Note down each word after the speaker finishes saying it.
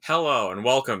Hello and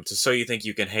welcome to So You Think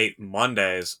You Can Hate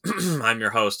Mondays. I'm your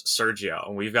host, Sergio,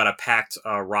 and we've got a packed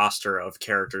roster of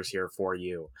characters here for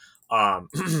you,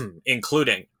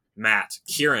 including Matt,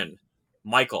 Kieran,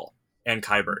 Michael, and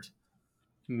Kybert.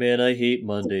 Man, I hate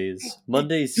Mondays.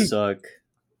 Mondays suck.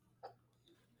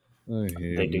 I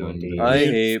hate They do Mondays. indeed. I Dude,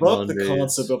 hate Fuck Mondays. the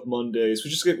concept of Mondays. We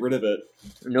just get rid of it.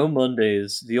 No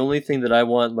Mondays. The only thing that I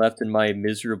want left in my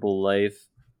miserable life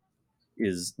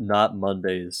is not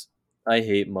Mondays. I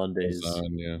hate Mondays.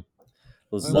 Lasagna.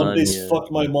 Mondays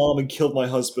fucked my mom and killed my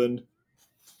husband.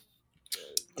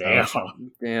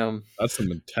 Damn. That's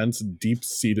some intense,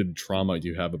 deep-seated trauma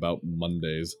you have about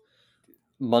Mondays.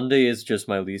 Monday is just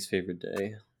my least favorite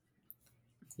day.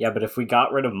 Yeah, but if we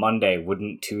got rid of Monday,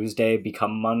 wouldn't Tuesday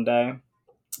become Monday?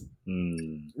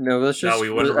 No, let's just. No, we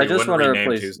wouldn't, I just want to rename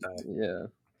replace Tuesday. Yeah.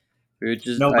 We would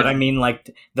just. No, but I mean, like,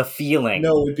 the feeling.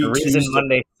 No, it'd be the reason Tuesday.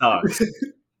 Monday sucks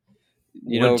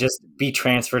You would know, just be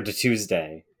transferred to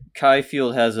Tuesday. Kai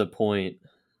Field has a point.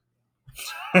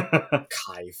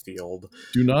 Kai Field.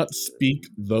 Do not speak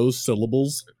those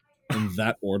syllables in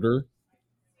that order.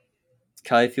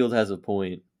 Kai Field has a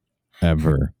point.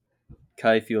 Ever.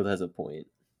 Kai Field has a point.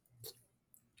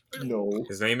 No.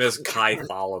 His name is Kai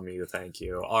Tholomew, thank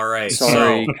you. Alright,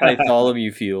 Sorry, so Kai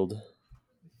Tholomew Field.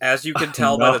 as you can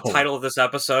tell by the No. title of this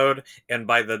episode and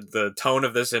by the tone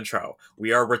of this intro,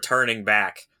 we are returning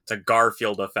back to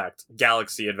Garfield Effect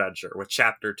Galaxy Adventure with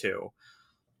Chapter 2.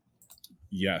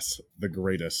 Yes, the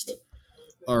greatest.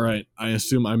 Alright, I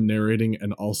assume I'm narrating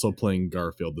and also playing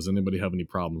Garfield. Does anybody have any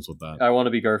problems with that? I want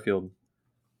to be Garfield.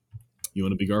 You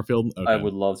want to be Garfield? Okay. I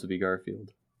would love to be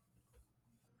Garfield.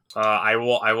 I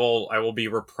will be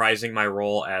reprising my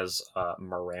role as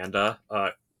Miranda.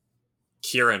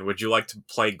 Kieran, would you like to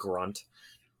play Grunt?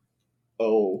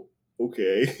 Oh,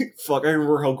 okay. Fuck, I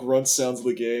remember how Grunt sounds in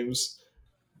the games.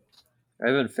 I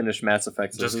haven't finished Mass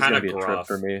Effect, so Just this is going to kinda be a trip gruff.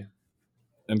 for me.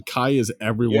 And Kai is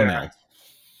everyone Yeah. else.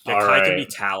 Yeah, All Kai can right.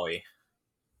 be Tally.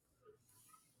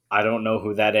 I don't know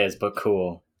who that is, but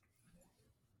cool.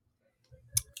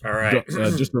 All right.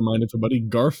 Just remind everybody,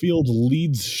 Garfield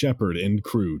leads Shepard and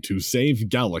crew to save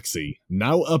Galaxy,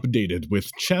 now updated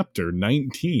with Chapter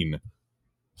 19.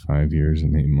 5 years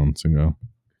and 8 months ago.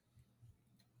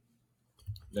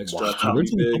 Next Wow. draft will be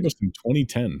Originally big. published in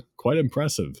 2010. Quite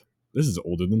impressive. This is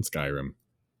older than Skyrim.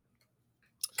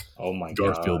 Oh my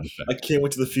Garfield gosh. I Effect. can't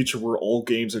wait to the future where all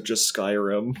games are just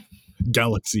Skyrim.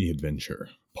 Galaxy Adventure,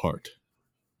 Part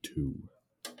 2.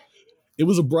 It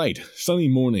was a bright, sunny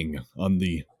morning on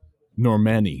the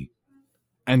Normandy,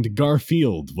 and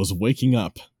Garfield was waking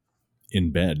up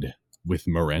in bed with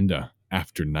Miranda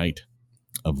after night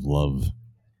of love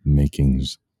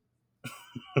makings.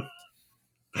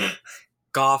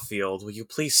 Garfield, will you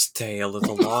please stay a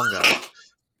little longer?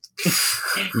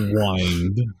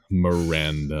 Whined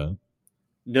Miranda.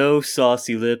 No,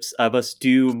 saucy lips. I must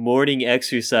do morning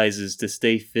exercises to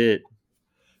stay fit.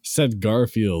 Said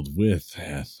Garfield with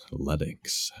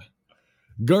athletics.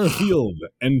 Garfield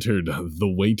entered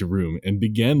the weight room and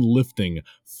began lifting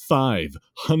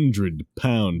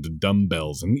 500-pound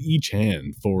dumbbells in each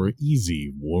hand for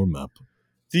easy warm-up.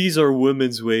 These are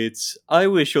women's weights. I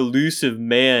wish a elusive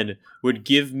man would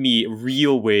give me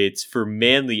real weights for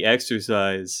manly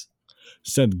exercise.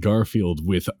 Said Garfield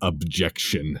with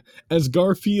objection. As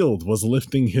Garfield was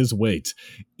lifting his weight,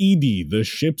 Edie, the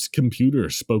ship's computer,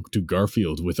 spoke to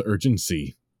Garfield with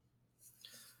urgency.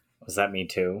 Was that me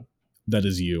too? That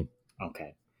is you.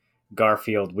 Okay.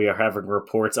 Garfield, we are having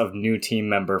reports of new team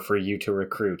member for you to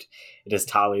recruit. It is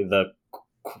Tali the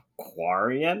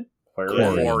Quarian?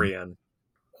 Quarian.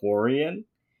 Quarian?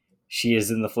 She is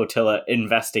in the flotilla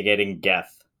investigating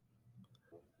Geth.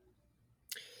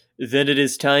 Then it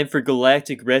is time for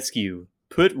galactic rescue.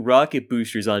 Put rocket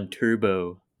boosters on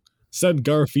turbo. Said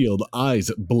Garfield, eyes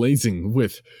blazing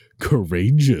with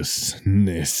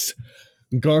courageousness.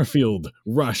 Garfield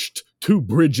rushed to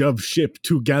bridge of ship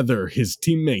to gather his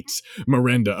teammates.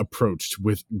 Miranda approached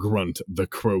with Grunt the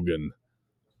Krogan.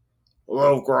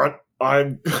 Hello, Grunt.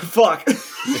 I'm... Fuck! That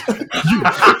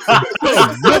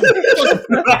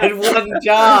one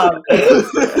job!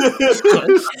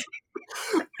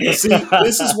 See,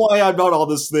 this is why I'm not on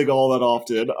this thing all that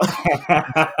often.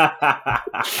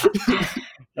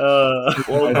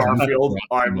 Hello, Garfield.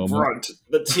 I'm Moment. Grunt,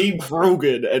 the Team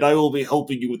Krogan, and I will be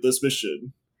helping you with this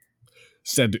mission.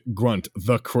 Said Grunt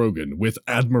the Krogan with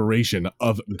admiration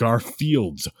of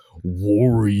Garfield's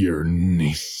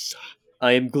warriorness.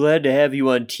 I am glad to have you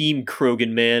on Team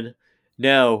Krogan Man.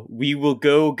 Now we will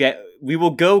go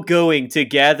going to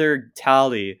gather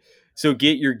Tali. So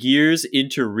get your gears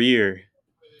into rear.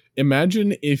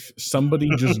 Imagine if somebody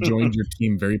just joined your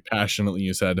team very passionately.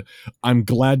 You said, "I'm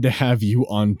glad to have you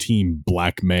on team,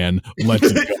 black man.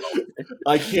 Let's go."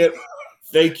 I can't.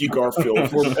 Thank you, Garfield,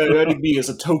 for adding me as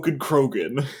a token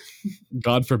Krogan.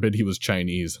 God forbid he was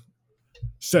Chinese,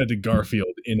 said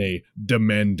Garfield in a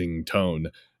demanding tone.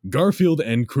 Garfield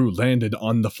and crew landed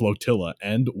on the flotilla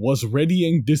and was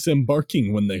readying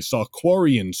disembarking when they saw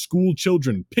Quarian school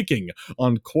children picking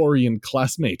on Quarian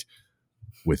classmate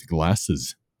with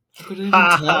glasses. Couldn't even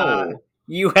tell.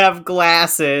 You have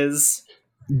glasses.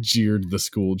 Jeered the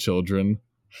school children.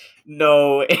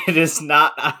 No, it is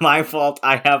not my fault.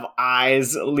 I have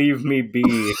eyes. Leave me be.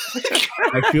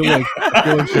 I feel like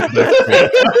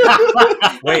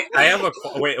that's Wait, I have a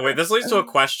wait. This leads to a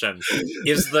question: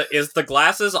 Is the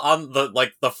glasses on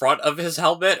the front of his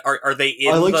helmet? Are they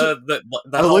in I like the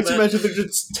I helmet? like to imagine they're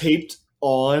just taped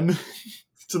on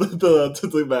to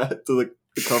the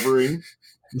covering.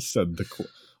 said the.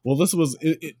 Well, this was.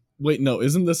 Wait, no,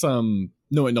 isn't this No,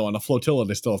 wait, no. On a flotilla,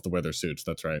 they still have to wear their suits.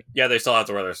 That's right. Yeah, they still have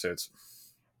to wear their suits.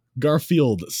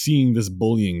 Garfield, seeing this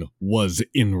bullying, was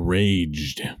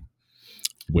enraged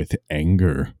with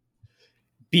anger.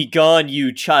 Begone,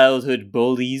 you childhood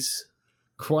bullies.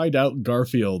 Cried out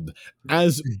Garfield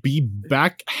as B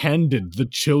backhanded the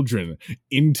children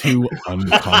into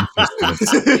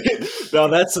unconsciousness. Now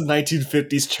that's some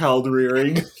 1950s child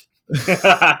rearing.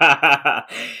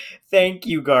 Thank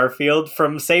you, Garfield,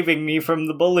 from saving me from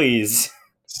the bullies.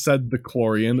 Said the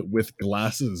Quarian with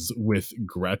glasses with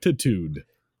gratitude.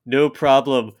 No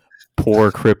problem.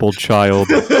 Poor crippled child.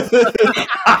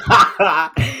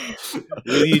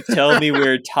 Will you tell me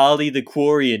where Tali the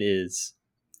Quarian is?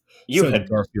 Said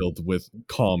Garfield with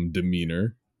calm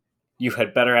demeanor. You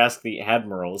had better ask the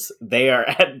admirals. They are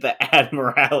at the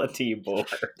Admiralty board.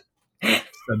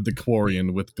 Said the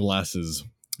Quarian with glasses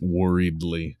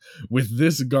worriedly. With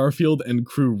this, Garfield and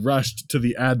crew rushed to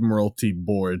the Admiralty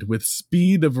board with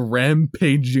speed of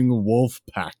rampaging wolf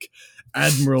pack.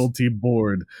 Admiralty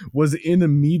board was in a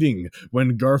meeting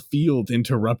when Garfield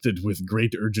interrupted with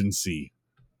great urgency.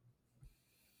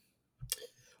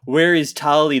 Where is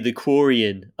Tali the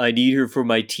Quarian? I need her for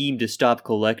my team to stop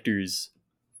collectors.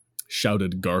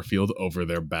 Shouted Garfield over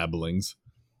their babblings.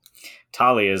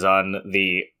 Tali is on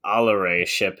the Alare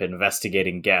ship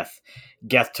investigating Geth.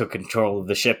 Geth took control of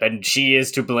the ship, and she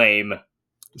is to blame.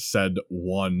 Said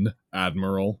one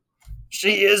admiral.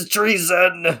 She is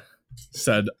treason!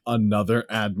 Said another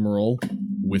admiral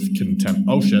with contempt.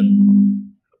 Oh shit.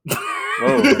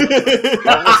 Whoa. What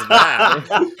was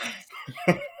that?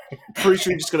 Pretty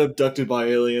sure he just got abducted by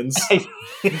aliens.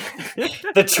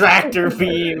 The tractor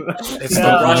beam. It's No.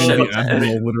 the Russian. The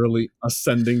admiral literally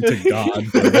ascending to God.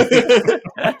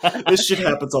 This shit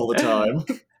happens all the time.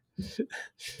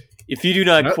 If you do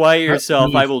not That- quiet that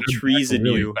yourself, really I will stepped back treason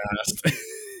really you. fast.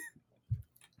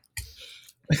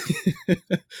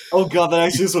 Oh god, that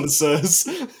actually is what it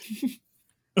says.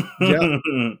 Yeah.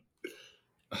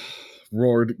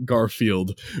 Roared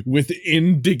Garfield with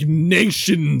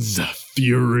indignation's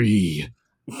fury.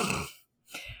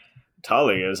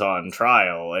 Tali is on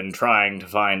trial and trying to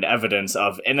find evidence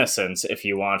of innocence if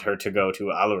you want her to go to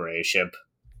Alare ship.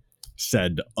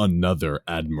 Said another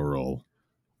admiral.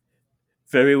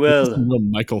 Very This is a well. real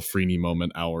Michael Freeney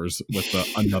moment hours with the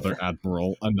another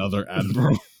admiral.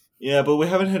 Yeah, but we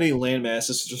haven't had any land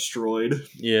masses destroyed.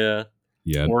 Yeah.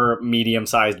 Yeah. Or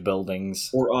medium-sized buildings.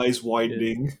 Or eyes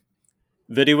widening.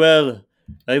 Very well.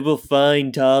 I will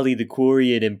find Tali the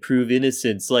Quarian and prove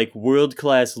innocence like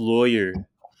world-class lawyer.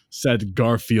 Said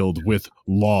Garfield with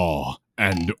law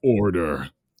and order.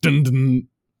 Dun dun.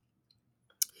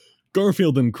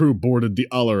 Garfield and crew boarded the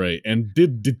Alare and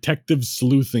did detective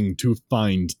sleuthing to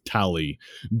find Tali.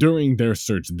 During their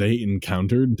search, they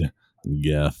encountered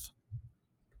Geth.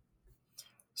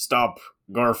 Stop,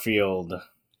 Garfield.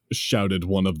 Shouted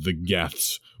one of the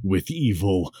Geths with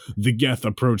evil. The Geth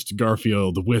approached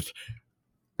Garfield with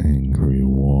angry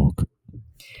walk.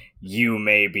 You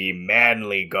may be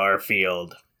manly,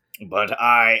 Garfield, but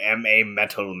I am a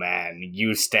metal man.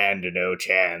 You stand no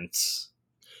chance.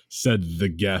 Said the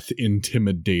Geth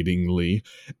intimidatingly.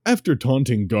 After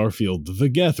taunting Garfield, the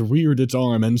Geth reared its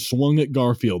arm and swung at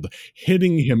Garfield,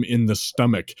 hitting him in the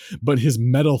stomach, but his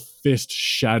metal fist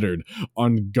shattered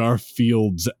on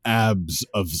Garfield's abs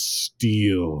of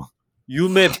steel. You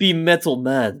may be metal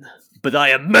man, but I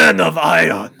am man of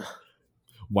iron.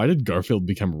 Why did Garfield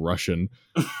become Russian?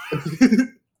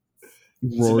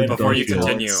 Roared Before you Garfield.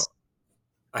 continue,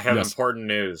 I have Yes. important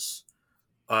news.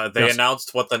 They Yes.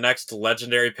 announced what the next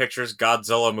Legendary Pictures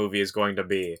Godzilla movie is going to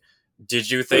be. Did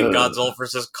you think Godzilla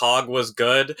vs. Kong was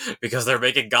good? Because they're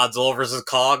making Godzilla vs.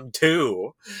 Kong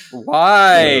 2.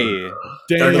 Why?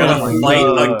 They're Damn. gonna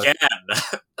fight again.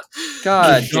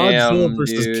 God Godzilla damn,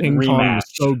 versus dude. King Kong was Rematch.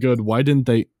 so good. Why didn't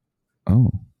they?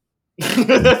 Oh.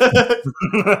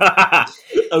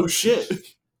 Oh shit.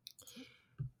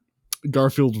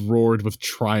 Garfield roared with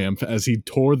triumph as he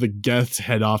tore the Geth's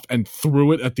head off and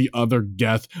threw it at the other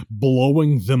Geth,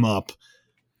 blowing them up.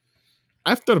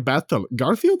 After battle,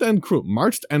 Garfield and crew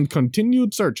marched and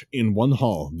continued search in one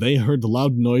hall. They heard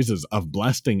loud noises of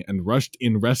blasting and rushed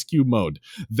in rescue mode.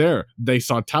 There, they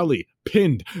saw Tally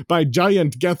pinned by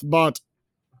giant Gethbot.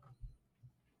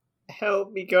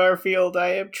 Help me, Garfield. I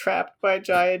am trapped by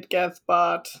giant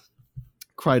Gethbot.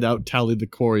 Cried out Tally the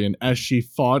Quarian as she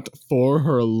fought for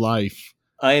her life.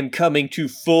 I am coming to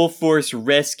full force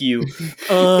rescue.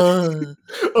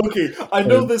 Okay, I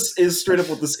know this is straight up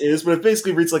what this is, but it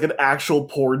basically reads like an actual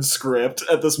porn script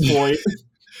at this point.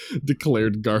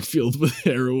 Declared Garfield with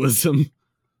heroism.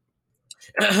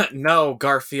 No,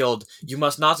 Garfield, you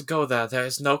must not go there. There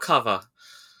is no cover.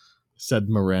 Said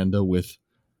Miranda with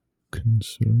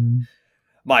concern.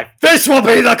 My fish will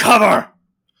be the cover!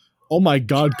 Oh my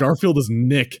god, Garfield is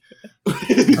Nick.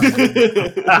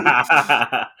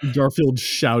 Garfield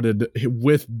shouted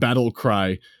with battle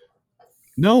cry.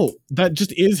 No, that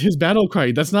just is his battle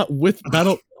cry. That's not with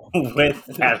battle. With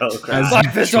battle cry. As My he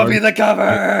fish will be charged the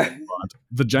cover!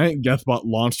 the giant Gethbot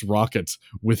launched rockets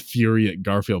with fury at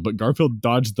Garfield, but Garfield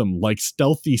dodged them like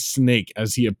stealthy snake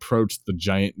as he approached the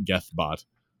giant Gethbot.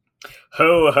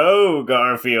 Ho ho,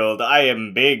 Garfield. I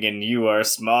am big and you are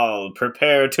small.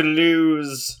 Prepare to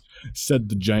lose. Said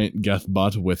the giant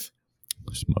Gethbot with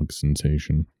smug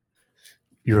sensation.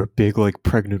 You're a big, like,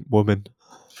 pregnant woman.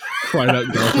 Cried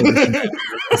out Garfield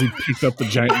as he picked up the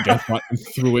giant Gethbot and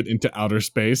threw it into outer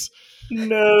space.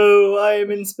 No, I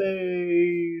am in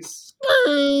space.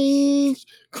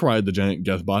 Cried the giant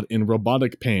Gethbot in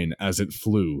robotic pain as it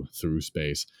flew through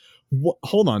space.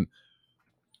 Hold on.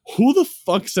 Who the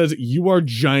fuck says you are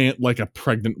giant like a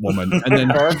pregnant woman and then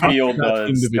Garfield chuck that does,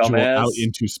 individual dumbass. out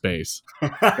into space?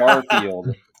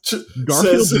 Garfield.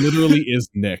 Garfield Says, literally is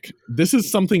Nick. This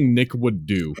is something Nick would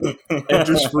do.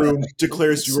 enters room,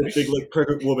 declares you're a big like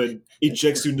pregnant woman,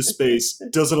 ejects you into space,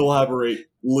 doesn't elaborate,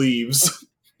 leaves.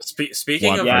 Speaking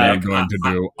What of am I Nick, going to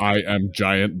do? I am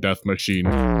giant death machine.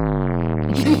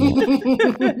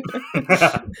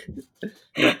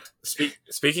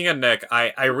 Speaking of Nick,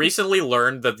 I recently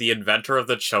learned that the inventor of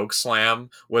the choke slam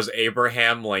was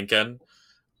Abraham Lincoln.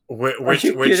 Which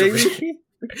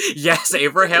yes,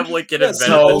 Abraham Lincoln Yes,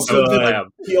 invented the so choke good. slam.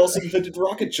 He also invented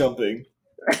rocket jumping.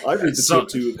 I read the So, tip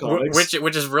two comics.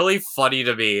 which is really funny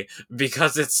to me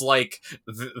because it's like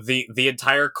the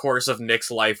entire course of Nick's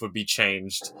life would be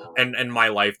changed and my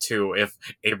life too if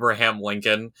Abraham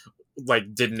Lincoln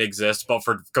like didn't exist but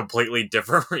for completely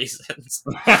different reasons.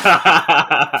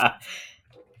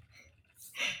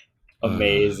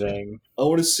 Amazing. I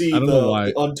want to see I don't know why.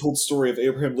 the untold story of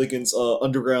Abraham Lincoln's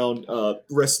underground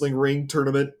wrestling ring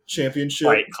tournament championship.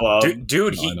 Fight Club.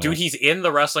 Dude, I know. he's in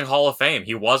the Wrestling Hall of Fame.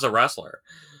 He was a wrestler.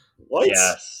 What?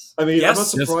 Yes. I mean, Yes. I'm not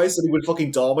surprised that he would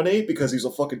fucking dominate because he's a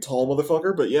fucking tall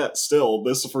motherfucker, but yeah, still,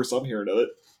 this is the first I'm hearing of it.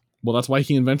 Well, that's why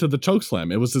he invented the choke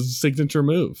slam. It was his signature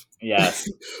move. Yes.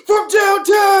 From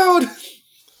downtown!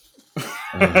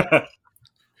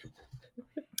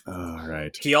 All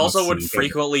right. He also Let's would see.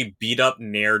 frequently beat up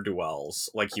ne'er-do-wells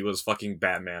like he was fucking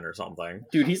Batman or something.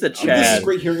 Dude, he's a This is Chad.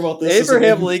 great hearing about this. Abraham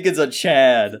This is- Lincoln's a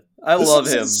Chad. I this love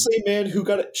is him. the same man who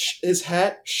got his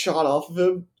hat shot off of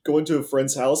him going to a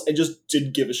friend's house and just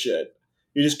didn't give a shit.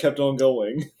 He just kept on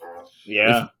going.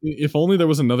 Yeah. If only there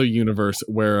was another universe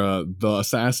where the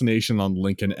assassination on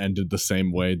Lincoln ended the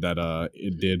same way that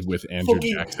it did with Andrew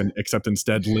Fucking- Jackson, except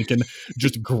instead Lincoln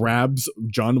just grabs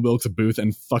John Wilkes Booth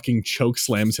and fucking choke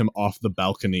slams him off the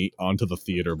balcony onto the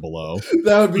theater below.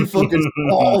 That would be fucking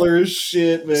baller as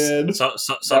shit, man. So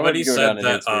somebody go said down in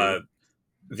that history.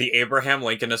 the Abraham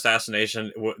Lincoln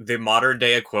assassination, the modern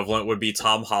day equivalent would be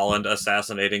Tom Holland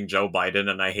assassinating Joe Biden,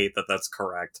 and I hate that that's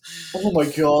correct. Oh my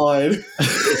god.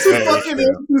 It's very Fucking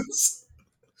true. is.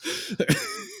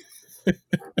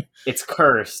 It's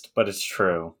cursed, but it's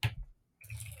true.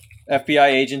 FBI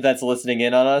agent that's listening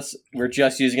in on us, we're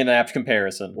just using an apt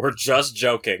comparison. We're just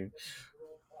joking.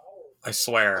 I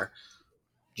swear.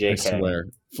 I JK. swear.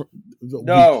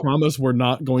 No. We promise we're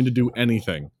not going to do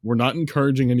anything. We're not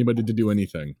encouraging anybody to do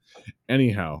anything.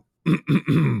 Anyhow.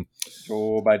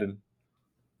 Joe Biden.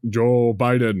 Joe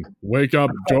Biden. Wake up,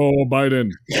 Joe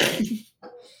Biden.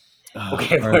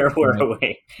 Okay, All right, where were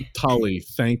we? Tolly,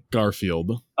 thank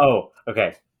Garfield. Oh,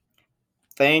 okay.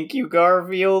 Thank you,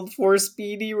 Garfield, for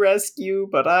speedy rescue,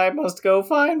 but I must go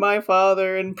find my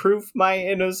father and prove my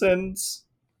innocence.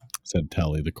 Said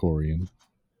Tally the Quarian.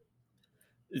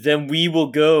 Then we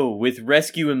will go with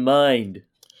rescue in mind.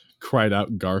 Cried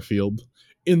out Garfield.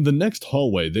 In the next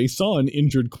hallway, they saw an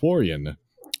injured Quarian.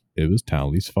 It was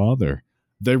Tally's father.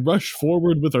 They rushed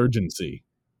forward with urgency.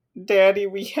 Daddy,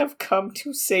 we have come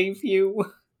to save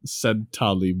you. Said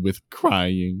Tally with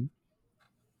crying.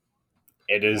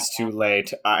 It is too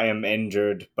late. I am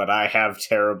injured, but I have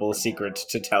terrible secret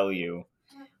to tell you.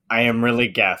 I am really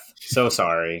Geth. So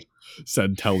sorry.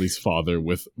 Said Tally's father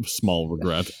with small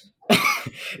regret.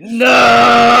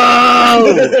 No!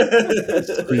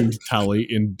 Screamed Tally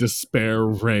in despair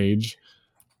rage.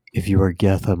 If you are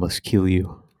Geth, I must kill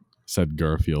you. Said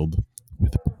Garfield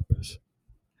with purpose.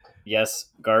 Yes,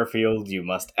 Garfield, you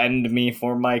must end me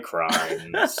for my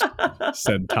crimes.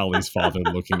 Said Tally's father,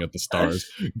 looking at the stars.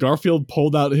 Garfield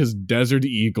pulled out his Desert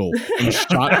Eagle and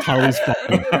shot Tally's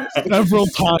father several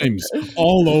times,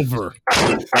 all over.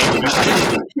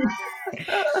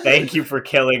 Thank you for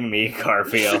killing me,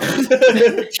 Garfield.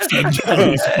 Said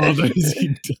Tally's father.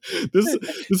 This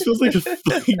feels like a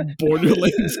fucking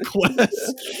Borderlands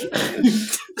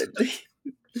quest.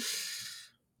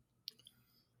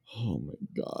 Oh my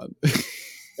god.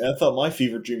 I thought my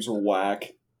fever dreams were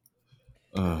whack.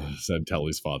 Said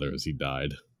Tally's father as he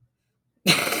died.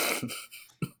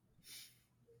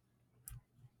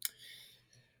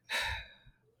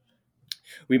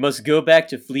 We must go back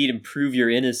to Fleet and prove your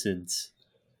innocence.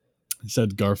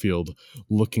 Said Garfield,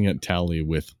 looking at Tally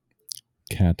with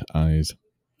cat eyes.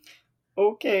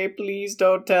 Okay, please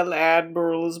don't tell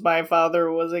admirals my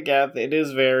father was a Geth. It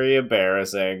is very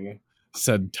embarrassing.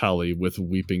 Said Tally with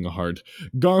weeping heart.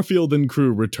 Garfield and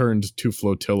crew returned to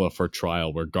Flotilla for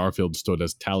trial, where Garfield stood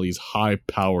as Tally's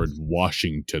high-powered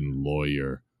Washington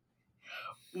lawyer.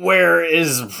 Where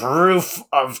is proof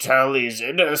of Tally's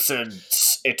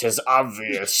innocence? It is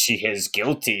obvious she is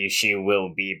guilty. She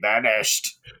will be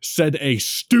banished. Said a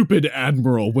stupid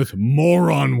admiral with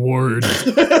moron words.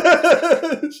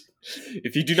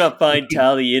 If you do not find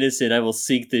Tally innocent, I will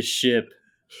sink this ship.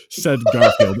 Said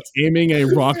Garfield, aiming a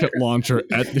rocket launcher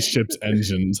at the ship's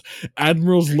engines.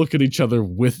 Admirals look at each other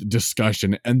with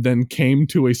discussion and then came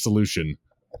to a solution.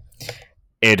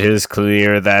 It is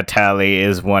clear that Tally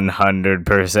is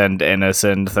 100%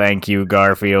 innocent. Thank you,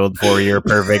 Garfield, for your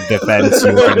perfect defense.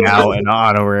 You are now an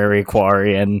honorary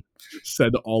Quarian.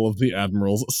 Said all of the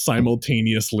admirals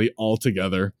simultaneously all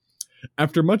together.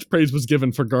 After much praise was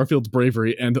given for Garfield's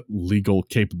bravery and legal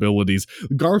capabilities,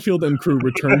 Garfield and crew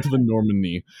returned to the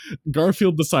Normandy.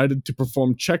 Garfield decided to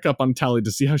perform checkup on Tally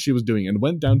to see how she was doing and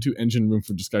went down to engine room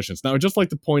for discussions. Now, I'd just like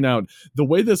to point out, the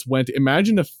way this went,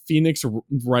 imagine if Phoenix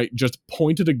Wright just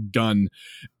pointed a gun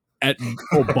at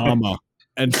Obama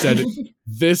and said,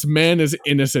 "This man is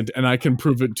innocent and I can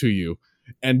prove it to you."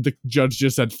 And the judge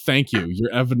just said, "Thank you. Your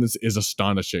evidence is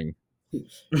astonishing."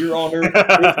 Your Honor, if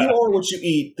you are what you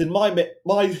eat, then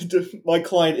my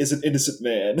client is an innocent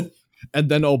man. And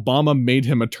then Obama made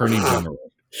him Attorney General.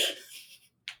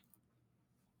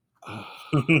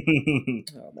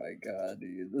 Oh my god,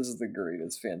 dude. This is the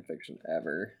greatest fanfiction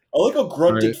ever. I like how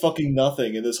Grunt did Right. fucking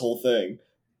nothing in this whole thing.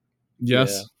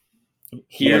 Yes.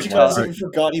 Here, You guys Tally. even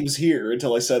forgot he was here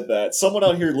until I said that. Someone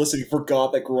out here listening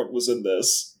forgot that Grunt was in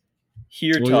this.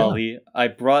 Here, Well, yeah. Tally. I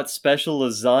brought special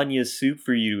lasagna soup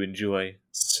for you to enjoy.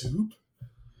 Soup?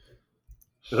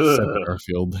 Said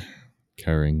Garfield,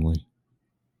 caringly.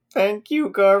 Thank you,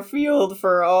 Garfield,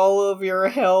 for all of your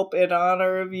help. In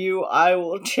honor of you, I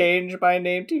will change my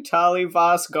name to Tally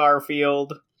Voss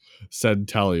Garfield. Said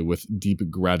Tally with deep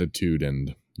gratitude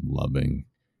and loving.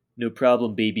 No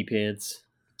problem, baby pants.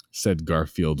 Said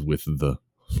Garfield with the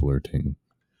flirting.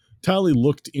 Tally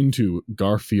looked into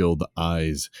Garfield's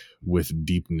eyes with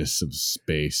deepness of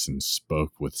space and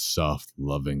spoke with soft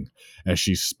loving. As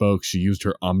she spoke, she used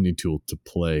her Omni tool to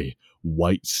play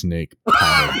White Snake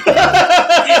Power.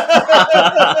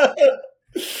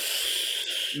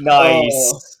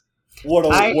 Nice. What a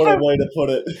I what a have- way to put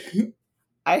it.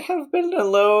 I have been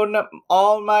alone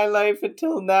all my life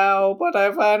until now, but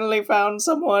I finally found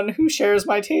someone who shares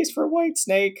my taste for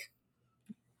Whitesnake.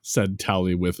 Said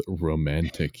Tally with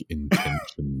romantic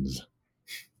intentions.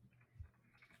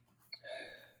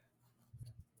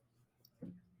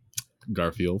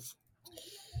 Garfield.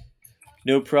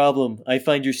 No problem. I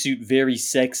find your suit very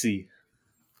sexy.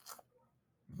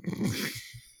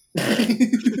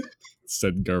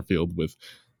 Said Garfield with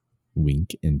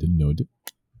wink and a nod.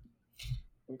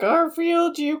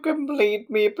 Garfield, you complete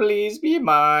me, please be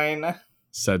mine.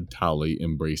 Said Tally,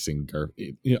 embracing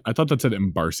Garfield. Yeah, I thought that said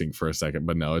embarrassing for a second,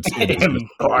 but no, it's Embarrassing.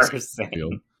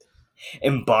 Garfield.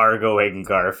 Embargoing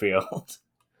Garfield.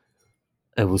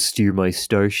 I will steer my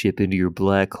starship into your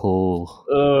black hole.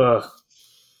 Ugh.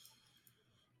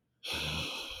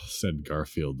 Said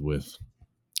Garfield with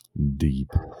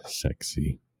deep,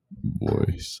 sexy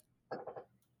voice.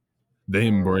 They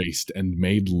embraced and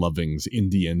made lovings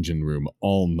in the engine room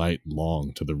all night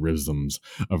long to the rhythms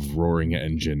of roaring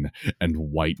engine and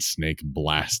White Snake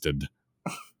blasted.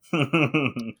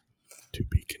 To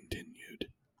be continued.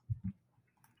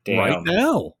 Damn. Right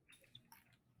now.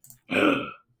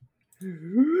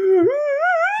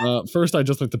 First, I'd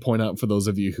just like to point out for those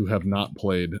of you who have not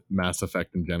played Mass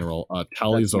Effect in general,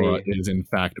 Tali Zora is in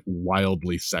fact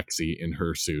wildly sexy in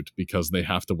her suit because they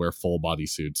have to wear full body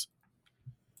suits.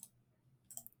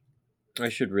 I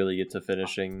should really get to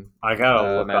finishing I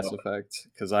gotta look Mass up. Effect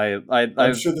because I've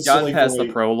sure this is gotten only past for the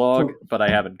a- prologue, but I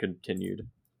haven't continued.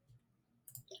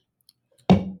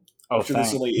 Oh, I'm sure this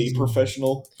is thanks. only a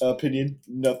professional opinion,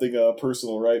 nothing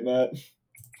personal, right, Matt?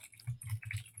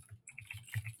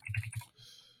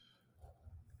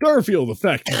 Garfield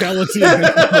effect, Galaxy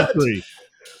Adventure 3.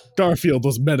 Garfield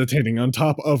was meditating on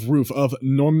top of roof of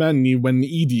Normandy when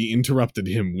Edie interrupted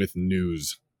him with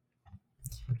news.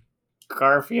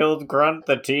 Garfield Grunt,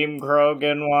 the Team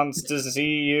Krogan wants to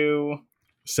see you.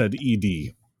 Said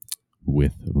Edie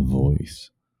with voice.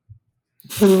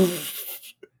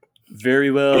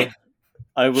 Very well.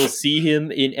 I will see him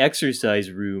in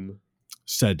exercise room.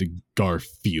 Said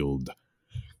Garfield.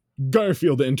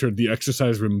 Garfield entered the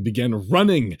exercise room and began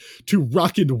running to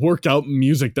rocket workout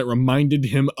music that reminded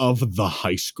him of the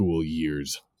high school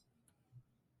years.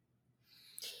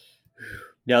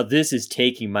 Now this is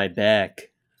taking my back.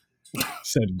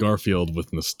 Said Garfield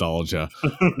with nostalgia,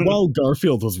 while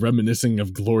Garfield was reminiscing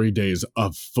of glory days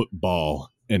of football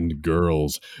and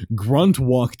girls. Grunt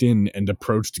walked in and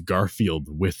approached Garfield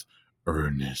with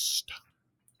earnest.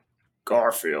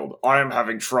 Garfield, I am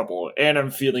having trouble, and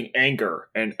I'm feeling anger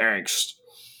and angst.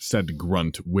 Said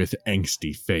Grunt with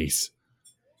angsty face.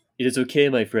 It is okay,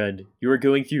 my friend. You are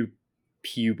going through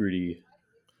puberty.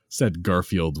 Said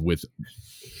Garfield with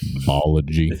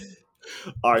biology.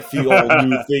 I feel all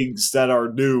new things that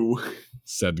are new.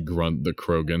 Said Grunt the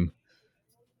Krogan.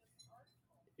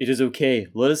 It is okay.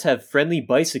 Let us have friendly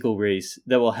bicycle race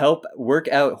that will help work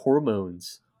out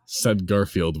hormones. Said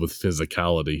Garfield with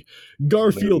physicality.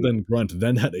 Garfield and Grunt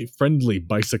then had a friendly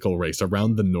bicycle race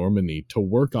around the Normandy to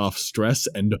work off stress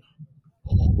and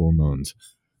hormones.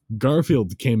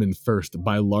 Garfield came in first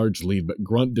by large lead, but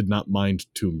Grunt did not mind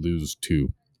to lose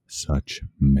to such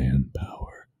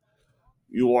manpower.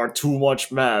 You are too much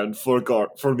man for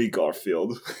me,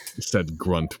 Garfield. Said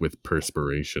Grunt with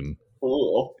perspiration.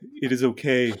 Oh. It is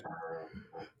okay.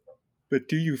 But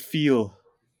do you feel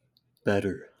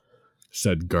better?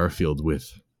 Said Garfield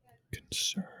with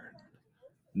concern.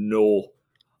 No.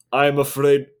 I'm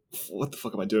afraid... What the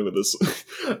fuck am I doing with this?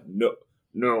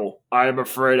 No. I am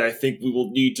afraid I think we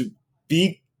will need to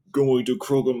be going to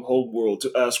Krogan homeworld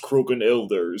to ask Krogan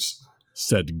elders.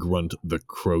 Said Grunt the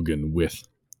Krogan with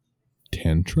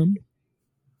tantrum.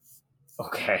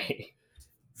 Okay.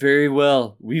 Very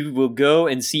well. We will go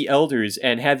and see elders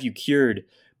and have you cured.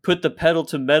 Put the pedal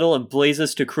to metal and blaze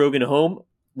us to Krogan home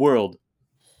world.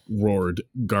 Roared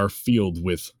Garfield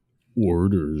with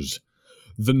orders.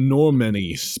 The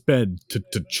Normandy sped to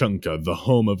Tuchanka, the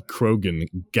home of Krogan,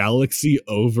 galaxy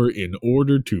over in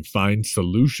order to find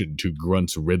solution to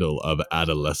Grunt's riddle of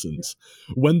adolescence.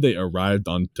 When they arrived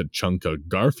on Tuchanka,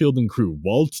 Garfield and crew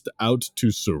waltzed out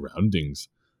to surroundings.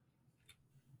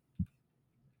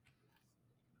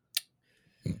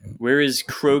 Where is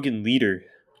Krogan leader?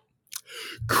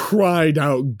 Cried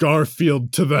out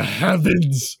Garfield to the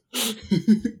heavens.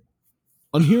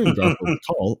 On hearing Garfield's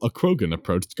call, a Krogan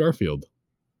approached Garfield.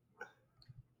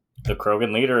 The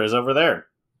Krogan leader is over there.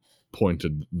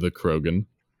 Pointed the Krogan.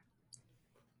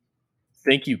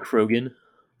 Thank you, Krogan.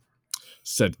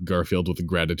 Said Garfield with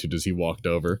gratitude as he walked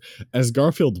over. As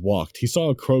Garfield walked, he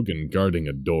saw a Krogan guarding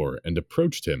a door and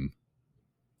approached him.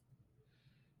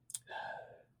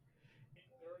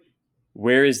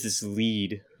 Where is this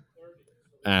lead?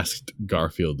 Asked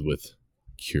Garfield with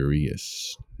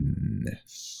curiousness.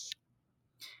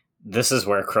 This is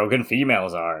where Krogan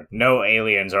females are. No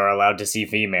aliens are allowed to see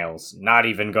females, not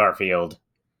even Garfield.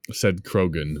 Said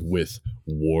Krogan with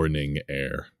warning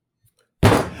air.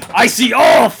 I see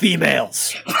all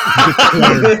females!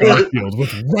 Declared Garfield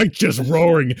with righteous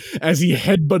roaring as he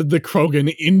headbutted the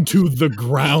Krogan into the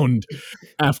ground.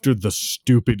 After the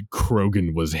stupid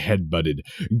Krogan was headbutted,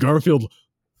 Garfield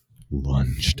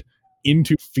lunged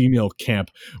into female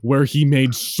camp, where he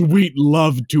made sweet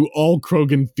love to all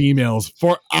Krogan females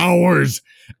for hours.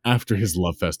 After his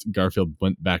love fest, Garfield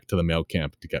went back to the male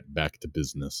camp to get back to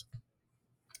business.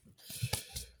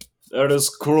 That is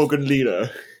Krogan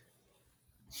leader.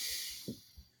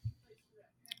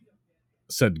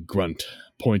 Said Grunt,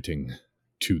 pointing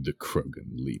to the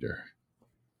Krogan leader.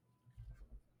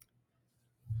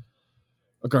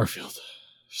 Garfield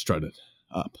strutted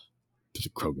up to the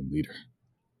Krogan leader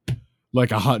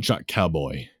like a hotshot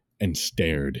cowboy and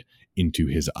stared into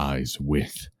his eyes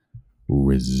with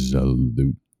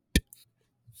resolute.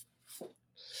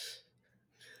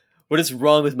 What is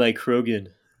wrong with my Krogan?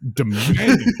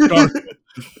 Demanding Garfield,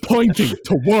 pointing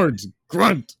towards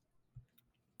Grunt.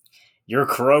 Your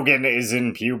Krogan is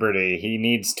in puberty. He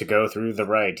needs to go through the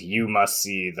rite. You must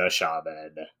see the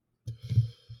shaman.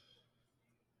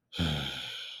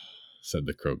 Said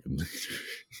the Krogan leader.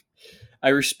 I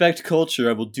respect culture.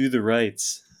 I will do the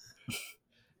rights.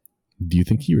 Do you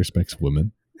think he respects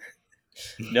women?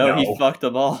 No, he fucked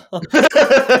them all.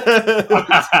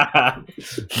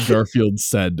 Garfield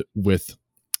said with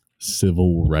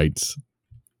civil rights.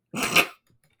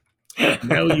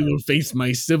 Now you will face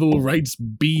my civil rights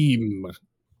beam.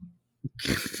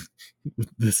 With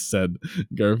this said,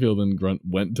 Garfield and Grunt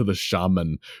went to the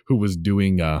shaman, who was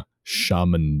doing a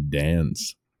shaman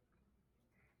dance.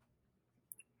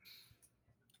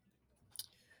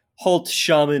 Halt,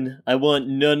 shaman. I want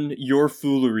none your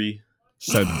foolery.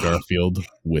 Said Garfield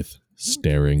with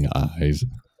staring eyes.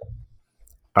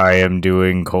 I am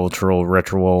doing cultural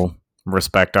ritual.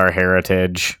 Respect our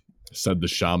heritage. Said the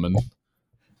shaman.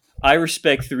 I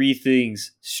respect 3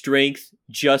 things: strength,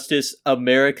 justice,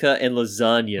 America, and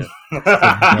lasagna. Said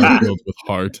Garfield with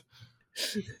heart.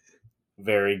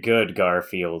 Very good,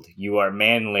 Garfield. You are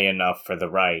manly enough for the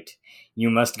rite. You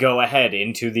must go ahead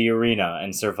into the arena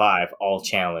and survive all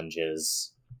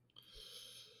challenges.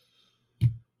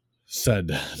 Said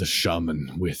the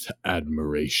shaman with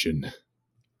admiration.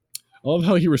 I love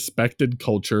how he respected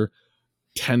culture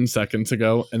 10 seconds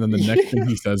ago, and then the next thing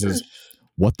he says is,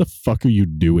 what the fuck are you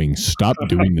doing? Stop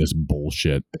doing this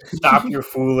bullshit. Stop your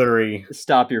foolery.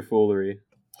 Stop your foolery.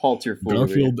 Halt your foolery.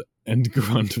 Garfield and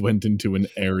Grunt went into an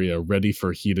area ready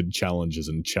for heated challenges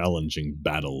and challenging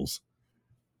battles.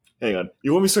 Hang on.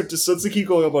 You want me to start just, since they keep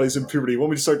going about his in puberty, you want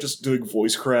me to start just doing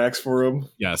voice cracks for him?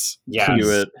 Yes. Yes.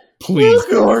 Do it. Please,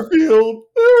 Garfield!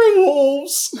 There are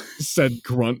wolves! said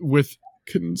Grunt with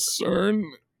concern.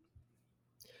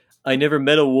 I never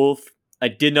met a wolf. I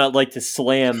did not like to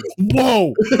slam.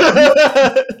 Whoa!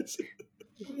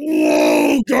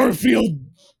 Whoa, Garfield!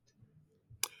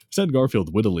 Said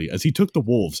Garfield wittily as he took the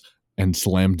wolves and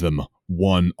slammed them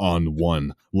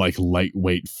one-on-one like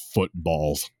lightweight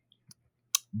footballs.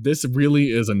 This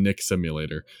really is a Nick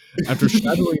simulator. After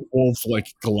shattering wolves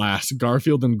like glass,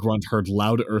 Garfield and Grunt heard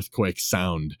loud earthquake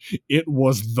sound. It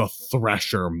was the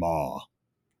Thrasher Maw.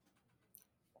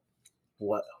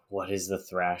 What is the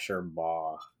Thrasher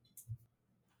Maw?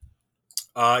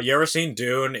 You ever seen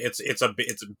Dune? It's a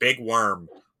big worm.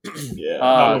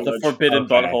 Yeah. The forbidden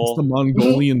Okay. It's butthole. the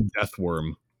Mongolian death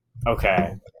worm.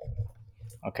 Okay.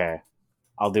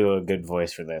 I'll do a good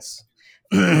voice for this.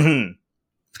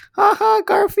 Haha,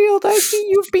 Garfield, I see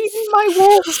you've beaten my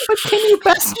wolves, but can you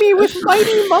best me with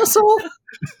mighty muscle?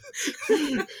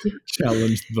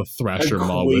 Challenged the Thrasher I'm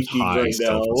Maw with quaking high right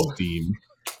now. self-esteem.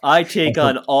 I take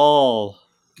on all.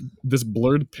 This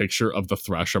blurred picture of the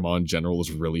Thrasher Maw in general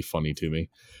is really funny to me.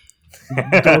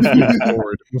 Garfield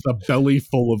roared with a belly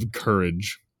full of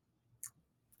courage.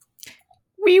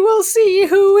 We will see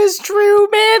who is true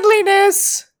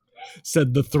manliness.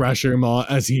 Said the Thrasher Maw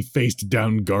as he faced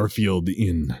down Garfield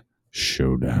in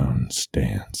showdown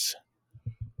stance.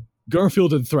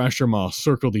 Garfield and Thrasher Maw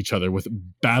circled each other with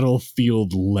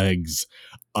battlefield legs,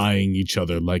 eyeing each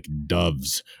other like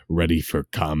doves ready for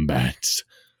combats.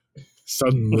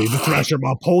 Suddenly, the Thrasher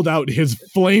Maw pulled out his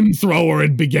flamethrower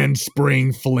and began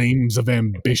spraying flames of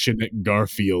ambition at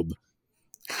Garfield.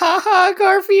 Haha,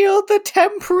 Garfield, the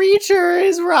temperature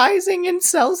is rising in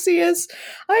Celsius.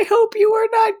 I hope you are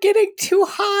not getting too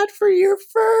hot for your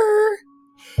fur.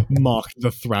 Mocked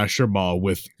the Thrasher Maw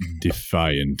with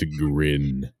defiant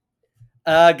grin.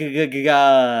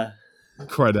 Ga.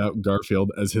 Cried out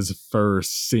Garfield as his fur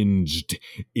singed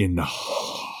in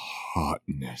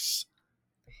hotness.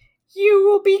 You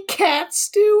will be cat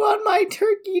stew on my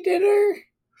turkey dinner.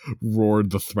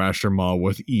 Roared the Thrasher Maw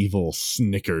with evil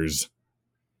snickers.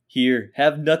 Here,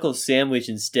 have knuckle sandwich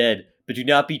instead, but do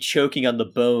not be choking on the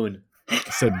bone.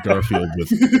 Said Garfield with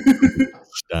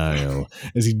style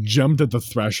as he jumped at the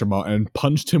Thrasher Maw and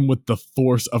punched him with the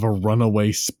force of a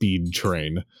runaway speed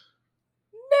train.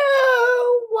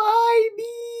 No, why Why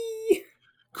me?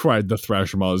 cried the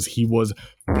Thrashermaw as he was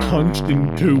punched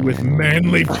in two with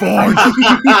manly force.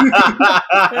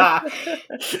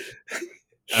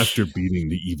 After beating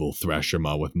the evil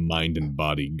Thrashermaw with mind and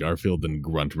body, Garfield and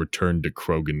Grunt returned to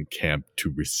Krogan camp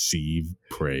to receive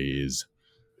praise.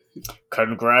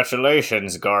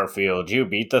 Congratulations, Garfield. You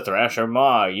beat the Thrasher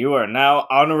Maw. You are now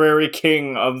honorary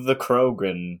king of the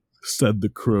Krogan, said the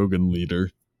Krogan leader.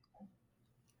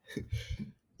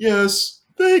 Yes,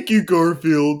 thank you,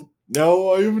 Garfield. Now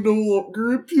I am no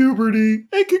longer in puberty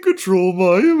and can control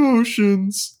my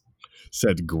emotions,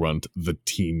 said Grunt, the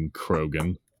Team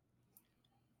Krogan.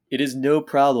 It is no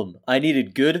problem. I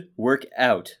needed good work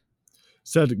out,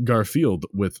 said Garfield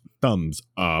with thumbs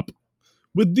up.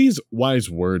 With these wise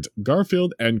words,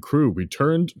 Garfield and crew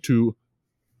returned to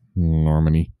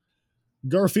Normandy.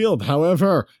 Garfield,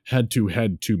 however, had to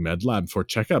head to MedLab for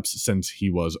checkups since he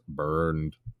was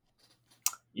burned.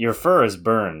 Your fur is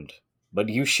burned, but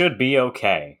you should be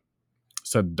okay,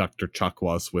 said Dr.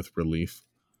 Chakwas with relief.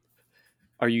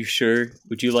 Are you sure?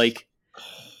 Would you like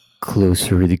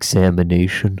closer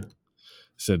examination?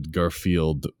 Said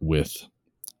Garfield with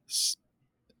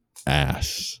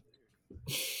ass.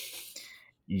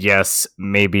 Yes,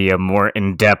 maybe a more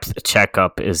in-depth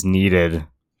checkup is needed,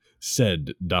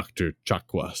 said Dr.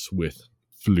 Chakwas with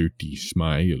flirty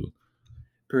smile.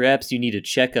 Perhaps you need a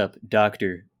checkup,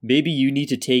 doctor. Maybe you need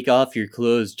to take off your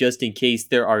clothes just in case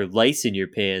there are lice in your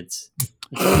pants.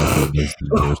 That is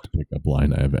the worst pickup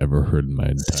line I have ever heard in my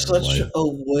entire life. Such a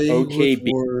way Okay, with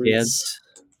big words. pants.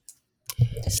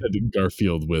 Said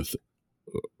Garfield with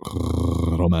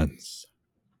romance.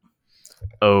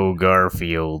 Oh,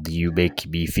 Garfield, you make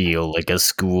me feel like a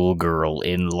schoolgirl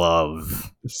in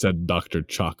love, said Dr.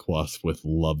 Chakwas with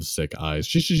lovesick eyes.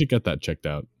 She should get that checked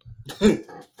out.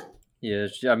 Yeah,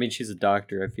 I mean, she's a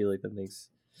doctor. I feel like that makes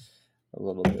a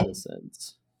little bit of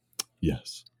sense.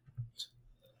 Yes.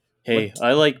 Hey,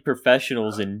 I like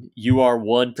professionals, and you are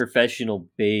one professional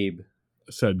babe,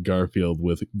 said Garfield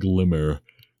with glimmer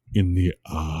in the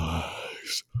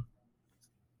eyes.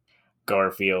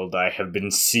 Garfield, I have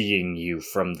been seeing you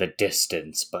from the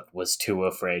distance, but was too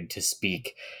afraid to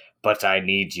speak. But I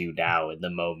need you now in the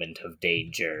moment of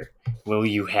danger. Will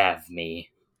you have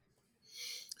me?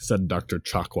 Said Dr.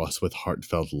 Chakwas with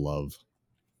heartfelt love.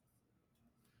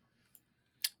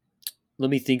 Let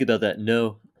me think about that.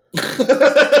 No.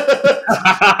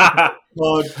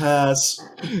 Hard pass.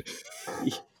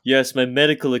 Yes, my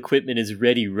medical equipment is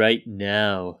ready right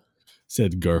now,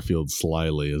 said Garfield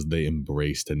slyly as they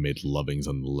embraced and made lovings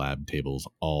on the lab tables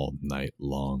all night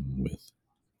long with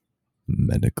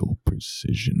medical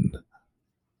precision.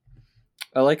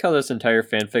 I like how this entire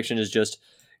fanfiction is just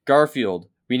Garfield.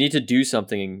 We need to do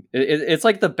something. It's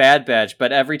like the Bad Batch,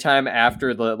 but every time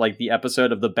after the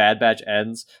episode of the Bad Batch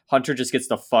ends, Hunter just gets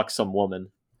to fuck some woman.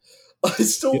 I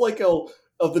still like how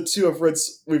of the two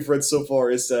we've read so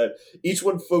far is that each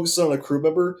one focuses on a crew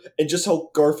member, and just how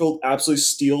Garfield absolutely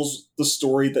steals the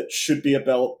story that should be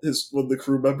about one of the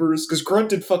crew members. Because Grunt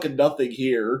did fucking nothing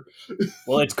here.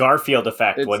 Well, it's Garfield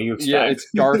effect. What do you expect? Yeah, it's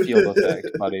Garfield effect,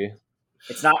 buddy.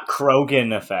 It's not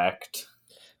Krogan effect.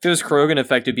 If it was Krogan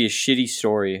effect, it'd be a shitty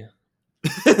story.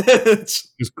 Because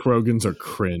Krogans are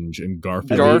cringe, and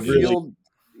Garfield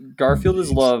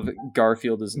is love.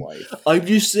 Garfield is life. I'm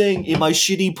just saying, in my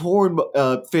shitty porn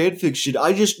fanfiction,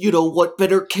 I just, want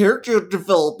better character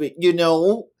development,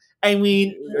 I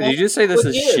mean... Did you just say this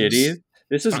is shitty?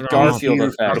 This is Garfield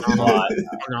effect.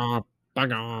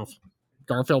 Bug off.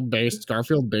 Garfield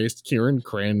based, Kieran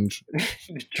cringe.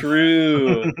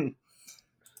 True.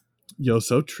 Yo,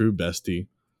 so true, bestie.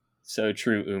 So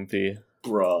true, Oompy.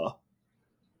 Bruh.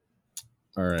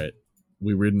 Alright,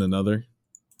 we reading another?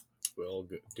 We'll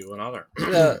do another.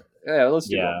 Yeah, let's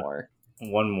do one more.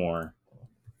 One more.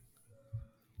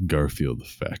 Garfield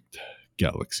Effect,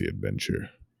 Galaxy Adventure,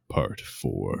 Part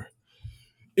 4.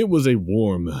 It was a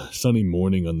warm, sunny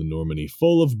morning on the Normandy,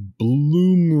 full of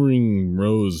blooming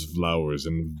rose flowers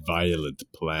and violet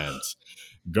plants.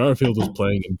 Garfield was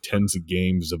playing intense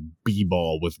games of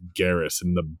b-ball with Garrus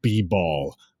in the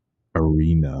b-ball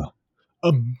arena.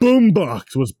 A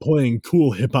boombox was playing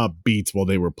cool hip-hop beats while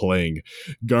they were playing.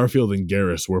 Garfield and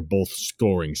Garrus were both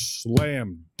scoring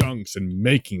slam dunks and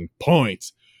making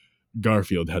points.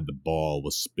 Garfield had the ball,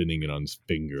 was spinning it on his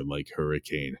finger like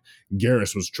hurricane.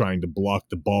 Garrus was trying to block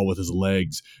the ball with his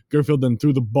legs. Garfield then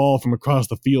threw the ball from across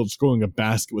the field, scoring a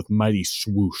basket with mighty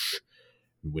swoosh,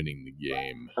 winning the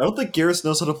game. I don't think Garrus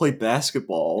knows how to play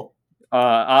basketball.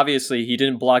 Obviously, he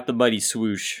didn't block the mighty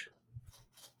swoosh.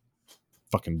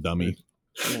 Fucking dummy.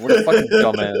 What a fucking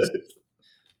dumbass.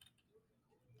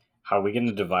 How are we going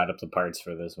to divide up the parts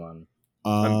for this one?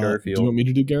 I'm Do Garfield. you want me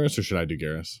to do Garrus or should I do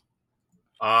Garrus?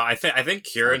 I think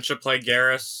Kieran should play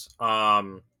Garrus.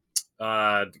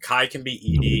 Kai can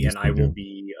be Edie, and I will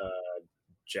be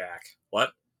Jack.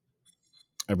 What?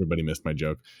 Everybody missed my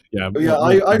joke. Yeah, Yeah,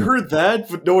 I heard that,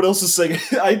 but no one else is saying.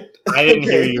 I didn't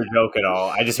hear your joke at all.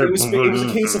 I just heard. It was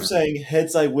a case of saying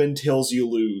heads I win, tails you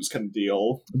lose kind of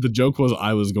deal. The joke was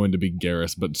I was going to be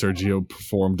Garrus, but Sergio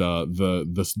performed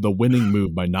the winning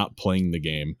move by not playing the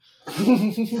game.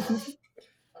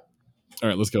 All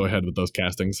right, let's go ahead with those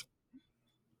castings.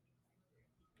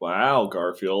 Wow,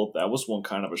 Garfield, that was one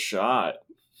kind of a shot.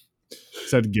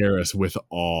 Said Garrus with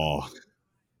awe.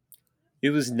 It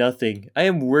was nothing. I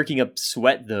am working up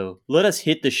sweat, though. Let us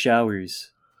hit the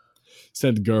showers.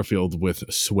 Said Garfield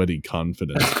with sweaty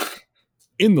confidence.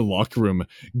 In the locker room,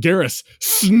 Garrus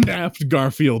snapped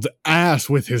Garfield's ass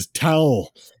with his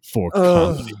towel for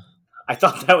comedy. I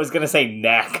thought that was gonna say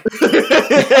neck.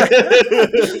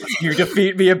 You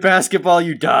defeat me in basketball,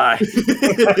 you die.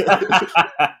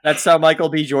 That's how Michael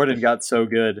B. Jordan got so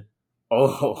good.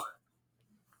 Oh.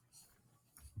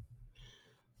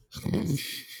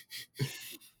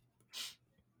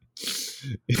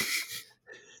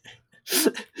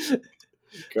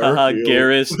 Haha,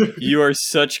 Garrus, you are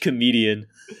such comedian.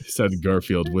 Said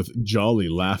Garfield with jolly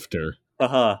laughter.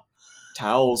 Haha.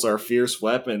 Towels are fierce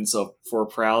weapons for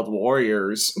proud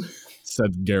warriors.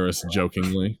 Said Garrus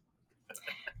jokingly.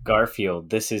 Garfield,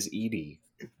 this is Edie.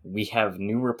 We have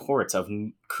new reports of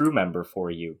crew member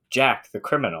for you, Jack the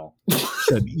criminal.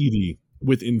 Said Edie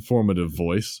with informative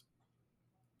voice.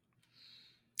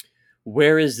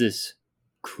 Where is this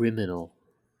criminal?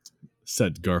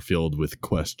 Said Garfield with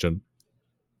question.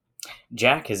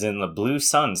 Jack is in the Blue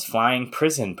Sun's flying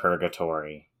prison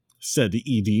purgatory. Said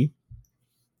Edie.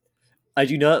 I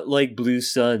do not like blue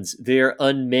suns. They are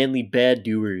unmanly bad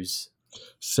doers.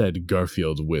 Said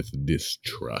Garfield with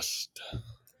distrust.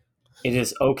 It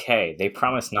is okay. They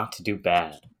promise not to do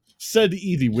bad. Said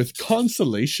Edie with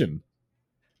consolation.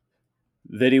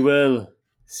 Very well.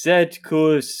 Set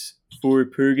course for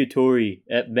purgatory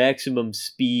at maximum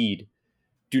speed.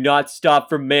 Do not stop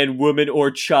for man, woman,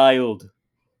 or child.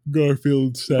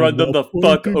 Garfield said. Run them the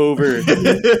fuck over.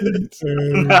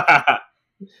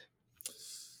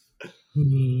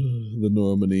 The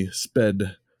Normandy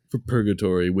sped for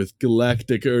purgatory with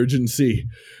galactic urgency,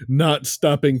 not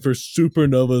stopping for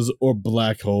supernovas or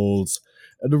black holes.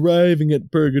 And arriving at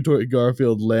purgatory,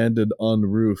 Garfield landed en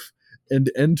roof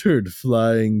and entered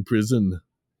flying prison.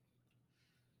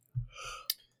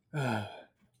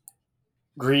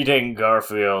 Greeting,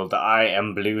 Garfield. I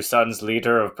am Blue Sun's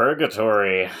leader of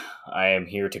purgatory. I am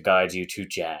here to guide you to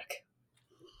Jack.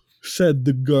 Said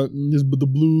the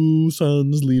Blue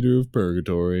Sun's leader of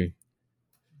purgatory.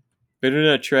 Better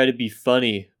not try to be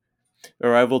funny,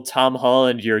 or I will Tom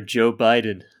Holland your Joe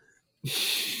Biden.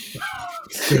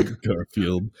 Said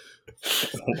Garfield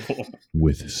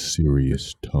with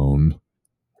serious tone.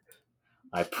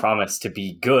 I promise to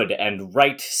be good and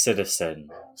right citizen.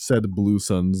 Said Blue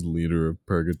Sun's leader of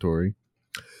purgatory.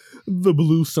 The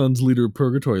Blue Sun's leader of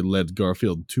purgatory led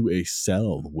Garfield to a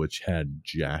cell which had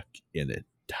Jack in it.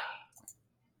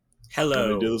 Hello.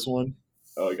 Can we do this one?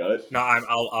 Oh, I got it. No,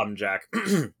 I'm Jack.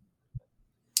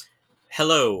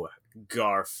 Hello,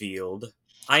 Garfield.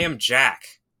 I am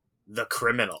Jack, the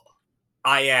criminal.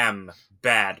 I am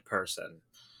bad person.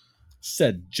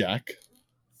 Said Jack.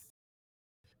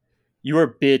 You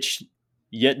are bitch,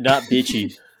 yet not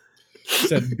bitchy.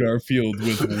 Said Garfield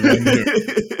with wonder.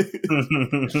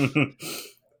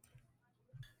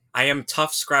 I am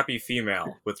tough, scrappy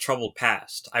female with troubled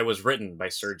past. I was written by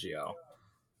Sergio.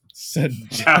 Said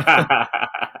Jack.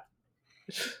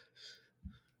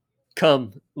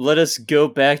 Come, let us go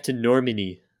back to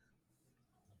Normandy.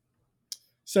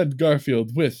 Said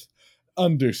Garfield with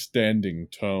understanding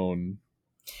tone.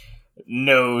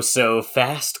 No so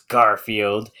fast,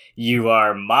 Garfield. You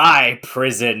are my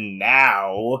prison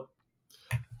now.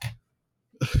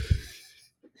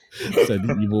 Said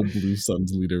evil Blue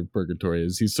Sun's leader of purgatory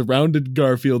as he surrounded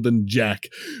Garfield and Jack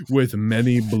with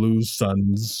many Blue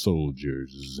Sun's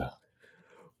soldiers.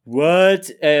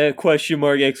 What? Question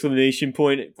mark, exclamation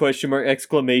point, question mark,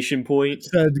 exclamation point.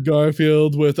 Said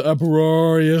Garfield with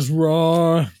uproarious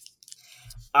roar.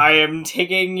 I am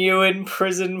taking you in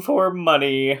prison for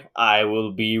money. I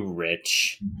will be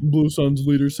rich. Blue Sun's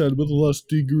leader said with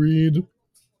lusty greed.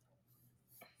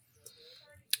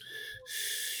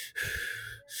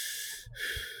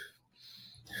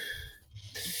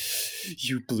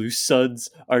 You blue suns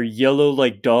are yellow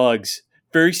like dogs.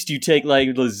 First you take like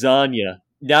lasagna.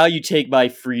 Now you take my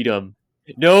freedom.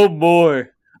 No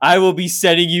more. I will be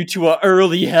sending you to a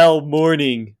early hell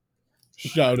morning.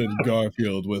 shouted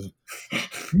Garfield with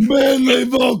manly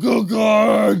vocal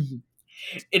cord.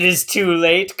 It is too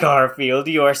late, Garfield.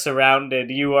 You are surrounded.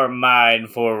 You are mine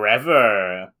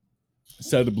forever.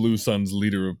 Said Blue Sun's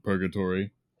leader of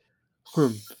Purgatory.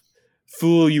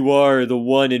 Fool you are, the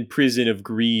one in prison of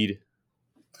greed.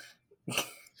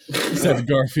 Said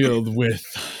Garfield with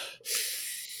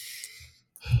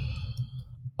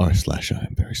r/I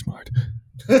am very smart.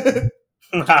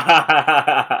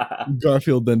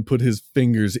 Garfield then put his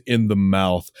fingers in the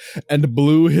mouth and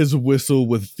blew his whistle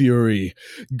with fury.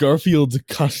 Garfield's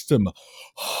custom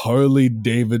Harley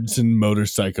Davidson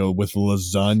motorcycle with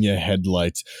lasagna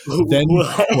headlights then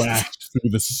crashed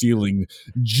through the ceiling,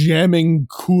 jamming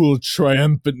cool,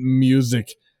 triumphant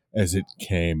music as it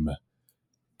came.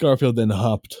 Garfield then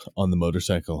hopped on the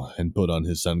motorcycle and put on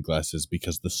his sunglasses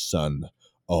because the sun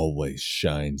always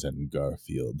shines on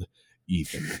Garfield.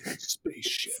 Even in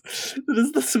spaceships. This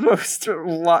is the most.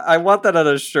 I want that on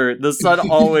a shirt. The sun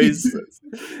always.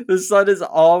 The sun is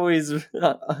always.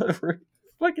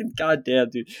 Fucking goddamn,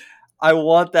 dude. I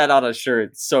want that on a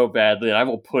shirt so badly, and I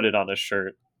will put it on a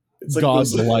shirt. It's like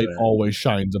God's those- light always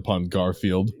shines upon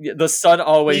Garfield. Yeah, the sun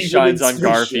always Even shines in on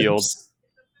Garfield. spaceships.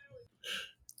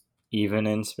 Even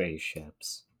in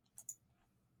spaceships.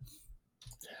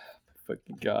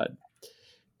 Fucking god.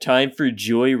 Time for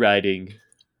joyriding.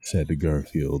 Said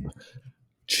Garfield,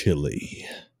 chilly.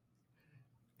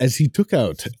 As he took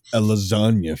out a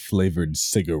lasagna-flavored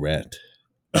cigarette.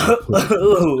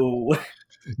 Ooh.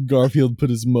 Garfield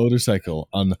put his motorcycle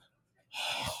on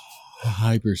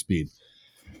hyperspeed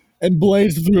and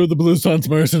blazed through the Blue Suns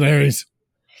mercenaries.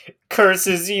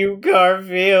 Curses you,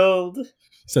 Garfield.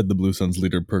 Said the Blue Suns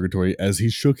leader, Purgatory, as he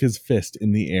shook his fist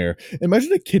in the air.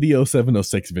 Imagine a Kitty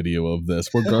 0706 video of this,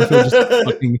 where Garfield just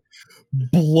fucking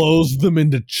blows them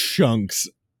into chunks.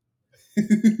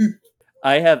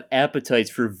 I have appetites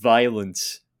for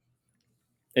violence.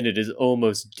 And it is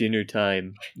almost dinner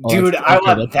time. Oh, Dude, that's- I okay,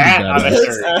 want that's that pretty on a badass.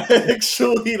 shirt. That's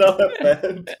actually not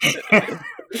bad.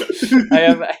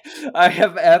 I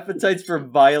have appetites for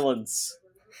violence.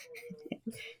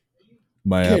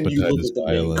 My Can you appetite look is at the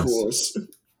main violence, course?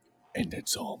 and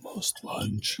it's almost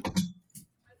lunch.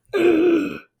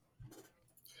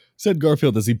 Said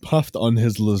Garfield as he puffed on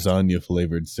his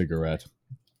lasagna-flavored cigarette.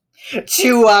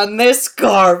 Chew on this,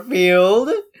 Garfield.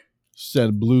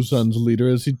 Said Blue Sun's leader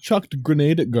as he chucked a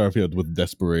grenade at Garfield with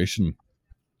desperation.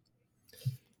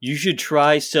 You should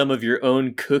try some of your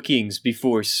own cookings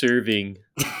before serving.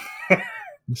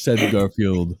 Said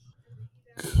Garfield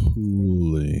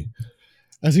coolly,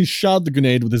 as he shot the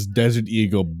grenade with his Desert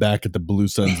Eagle back at the Blue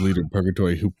Sun's leader,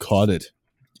 Purgatory, who caught it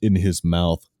in his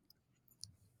mouth.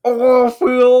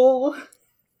 Garfield.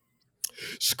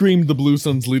 Screamed the Blue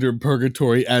Sun's leader,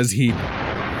 Purgatory, as he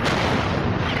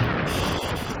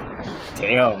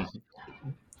Damn.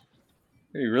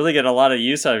 You really get a lot of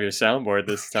use out of your soundboard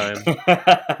this time.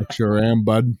 sure am,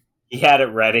 bud. He had it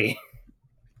ready.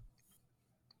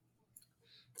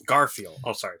 Garfield.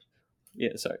 Oh, sorry.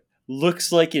 Yeah, sorry.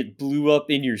 Looks like it blew up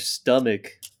in your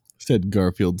stomach. Said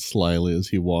Garfield slyly as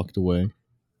he walked away.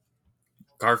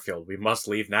 Garfield, we must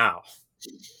leave now.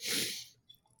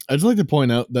 I'd just like to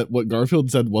point out that what Garfield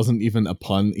said wasn't even a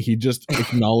pun. He just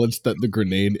acknowledged that the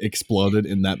grenade exploded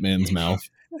in that man's mouth.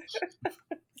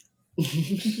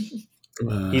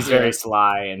 He's very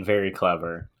sly and very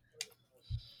clever.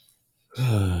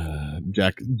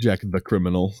 Jack the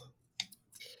criminal.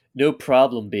 No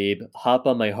problem, babe. Hop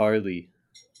on my Harley.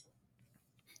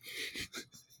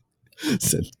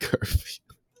 Said Garfield.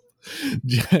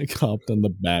 Jack hopped on the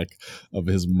back of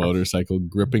his motorcycle,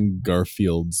 gripping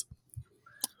Garfield's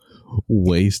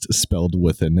waist, spelled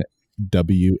with an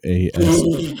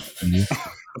W-A-S-E.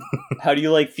 How do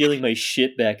you like feeling my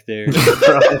shit back there?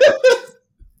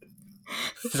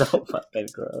 So fucking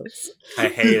gross. I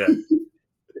hate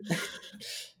it.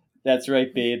 That's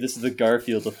right, babe. This is the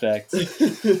Garfield effect.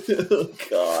 Oh,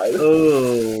 God.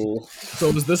 Oh. So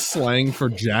is this slang for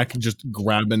Jack just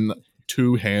grabbing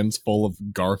 2 hands full of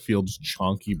Garfield's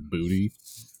chonky booty?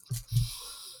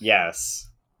 Yes.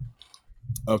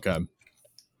 Okay.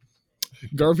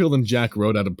 Garfield and Jack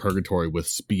rode out of Purgatory with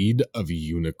speed of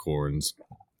unicorns.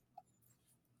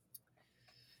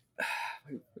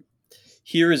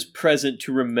 Here is present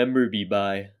to remember me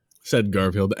by. Said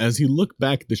Garfield as he looked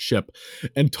back at the ship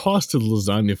and tossed his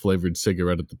lasagna-flavored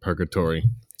cigarette at the Purgatory,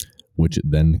 which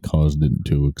then caused it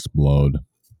to explode.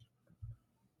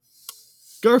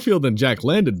 Garfield and Jack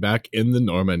landed back in the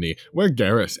Normandy, where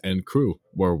Garrus and crew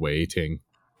were waiting.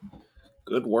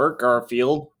 Good work,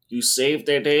 Garfield. You saved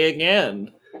the day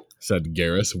again. Said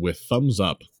Garrus with thumbs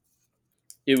up.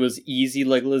 It was easy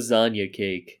like lasagna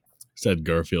cake. Said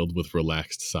Garfield with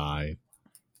relaxed sigh.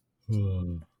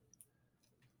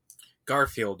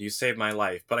 Garfield, you saved my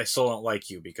life, but I still don't like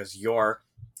you because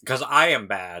I am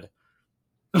bad.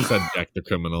 Said Jack the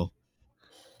criminal.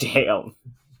 Damn.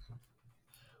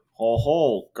 Ho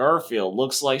ho, Garfield,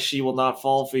 looks like she will not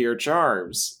fall for your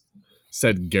charms.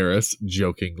 Said Garrus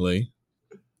jokingly.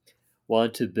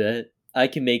 Want to bet? I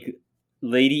can make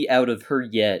lady out of her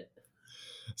yet.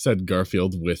 Said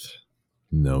Garfield with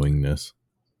knowingness.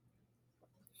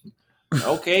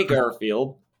 Okay,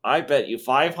 Garfield, I bet you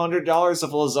 $500 of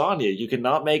lasagna you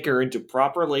cannot make her into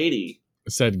proper lady.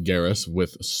 Said Garrus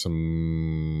with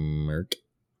smirk.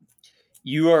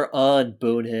 You are on,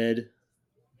 bonehead.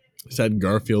 Said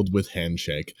Garfield with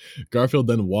handshake. Garfield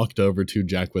then walked over to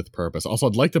Jack with purpose. Also,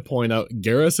 I'd like to point out,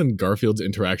 Garrus and Garfield's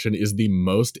interaction is the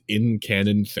most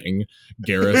in-canon thing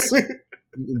Garrus,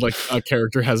 like, a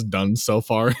character has done so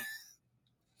far.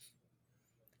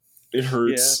 It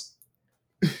hurts.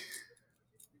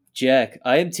 Jack,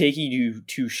 I am taking you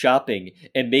to shopping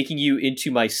and making you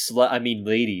into my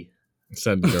lady.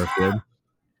 Said Garfield.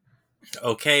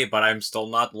 Okay, but I'm still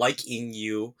not liking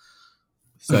you.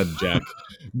 Said Jack.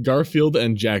 Garfield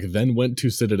and Jack then went to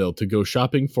Citadel to go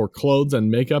shopping for clothes and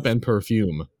makeup and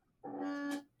perfume.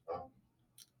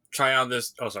 Try on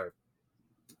this. Oh, sorry.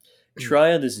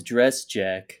 Try on this dress,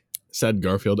 Jack. Said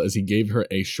Garfield as he gave her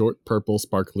a short purple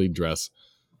sparkly dress.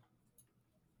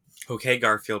 Okay,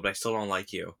 Garfield, but I still don't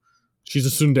like you. She's a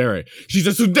tsundere. She's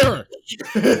a tsundere!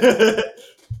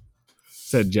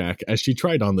 Said Jack as she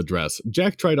tried on the dress.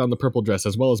 Jack tried on the purple dress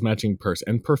as well as matching purse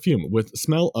and perfume with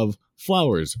smell of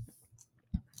flowers.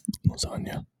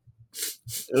 Lasagna.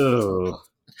 Ooh.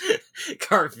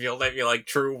 Garfield, I feel like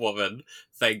true woman.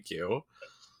 Thank you.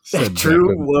 Said True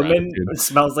Jack with woman gratitude.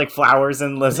 smells like flowers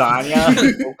and lasagna.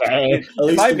 Okay.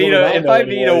 If I meet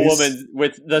a woman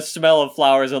with the smell of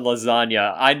flowers and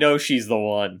lasagna, I know she's the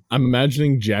one. I'm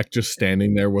imagining Jack just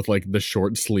standing there with like the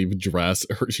short sleeve dress.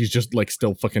 She's just like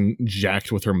still fucking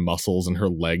jacked with her muscles and her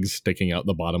legs sticking out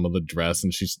the bottom of the dress,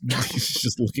 and she's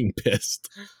just looking pissed.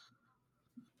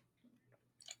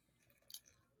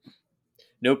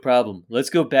 No problem. Let's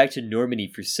go back to Normandy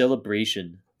for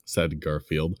celebration. Said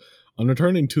Garfield. On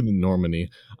returning to the Normandy,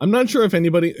 I'm not sure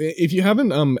if you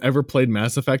haven't ever played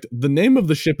Mass Effect, the name of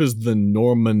the ship is the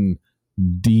Normandy.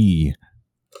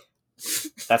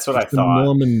 That's what I The thought.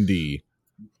 Normandy.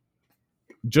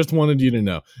 Just wanted you to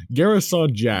know. Garrus saw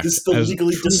Jack This is the as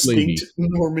legally true lady. distinct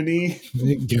Normandy.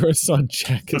 Garrus saw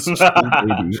Jack as true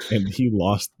lady, and he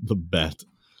lost the bet.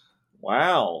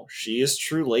 Wow, she is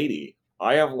true lady.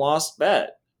 I have lost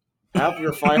bet. Have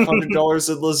your $500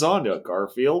 in lasagna,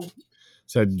 Garfield.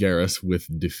 Said Garrus with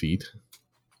defeat.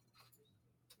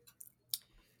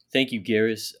 Thank you,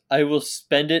 Garrus. I will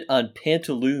spend it on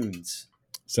pantaloons.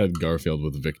 Said Garfield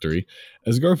with victory.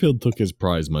 As Garfield took his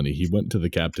prize money, he went to the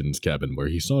captain's cabin where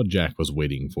he saw Jack was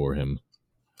waiting for him.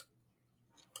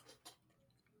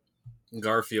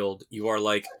 Garfield, you are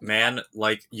like man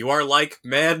like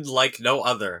no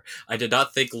other. I did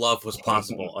not think love was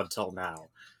possible until now.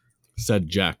 Said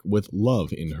Jack with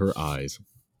love in her eyes.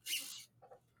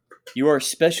 You are a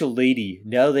special lady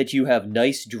now that you have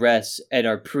nice dress and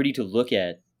are pretty to look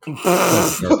at.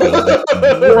 Garfield.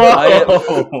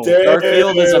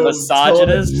 Garfield is a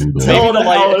misogynist. Tell it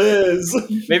how it is.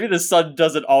 Maybe the sun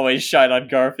doesn't always shine on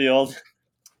Garfield.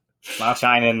 Not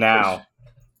shining now.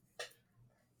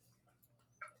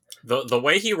 The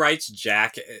way he writes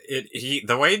Jack,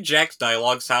 the way Jack's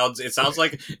dialogue sounds, it sounds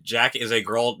like Jack is a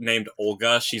girl named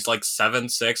Olga. She's like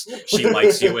 7'6". She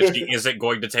likes you, and she isn't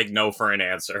going to take no for an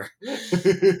answer.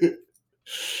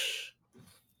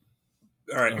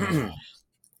 All right.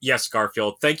 Yes,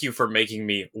 Garfield. Thank you for making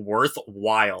me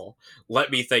worthwhile.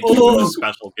 Let me thank you for this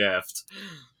special gift.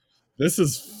 This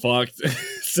is fucked.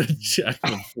 Said Jack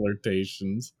with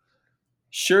flirtations.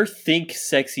 Sure think,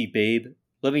 sexy babe.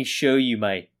 Let me show you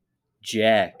my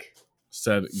Jack.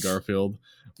 Said Garfield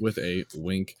with a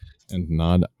wink and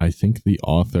nod. I think the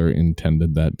author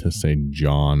intended that to say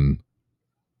John.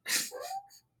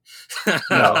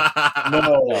 No.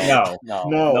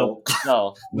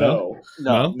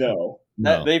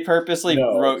 No. They purposely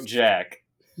wrote Jack.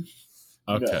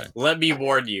 Okay. Let me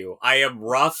warn you, I am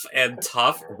rough and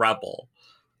tough rebel.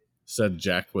 Said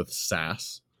Jack with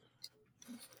sass.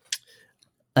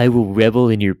 I will revel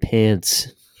in your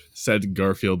pants. Said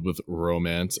Garfield with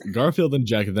romance. Garfield and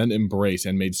Jack then embraced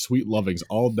and made sweet lovings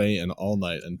all day and all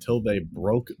night until they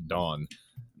broke dawn.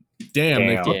 Damn.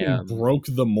 They fucking broke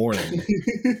the morning.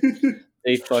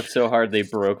 They fucked so hard they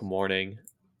broke morning.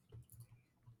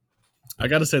 I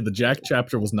gotta say, the Jack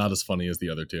chapter was not as funny as the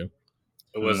other two.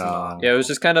 It was not. Yeah, it was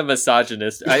just kind of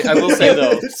misogynist. I will say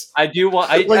though, I do want.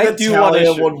 I do want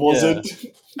Italian to. one wasn't.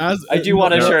 I do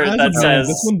want a shirt that says-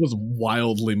 this one was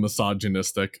wildly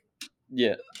misogynistic.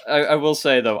 Yeah, I will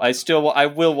say though, I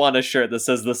will want a shirt that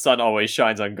says "The sun always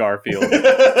shines on Garfield,"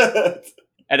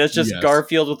 and it's just Yes.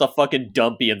 Garfield with a fucking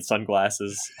dumpy and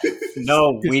sunglasses.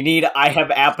 No, we need. I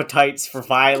have appetites for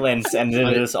violence, and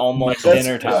it is almost That's-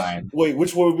 dinner time. Wait,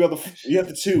 which one would be on the? You have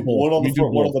the two. Both. One on We the do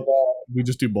front, one on both. the back. We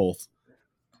just do both.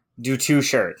 Do 2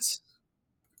 shirts.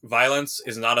 Violence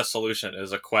is not a solution; it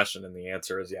is a question, and the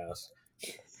answer is yes.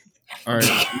 All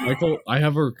right, Michael. I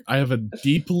have a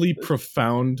deeply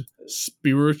profound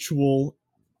spiritual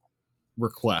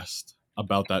request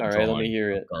about that All right, let drawing me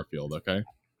hear of it. Garfield. Okay.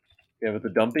 Yeah, with the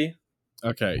dumpy.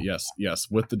 Okay. Yes.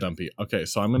 With the dumpy. Okay.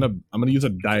 So I'm gonna use a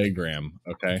diagram.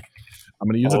 Okay. I'm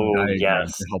gonna use a Oh, diagram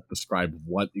yes. to help describe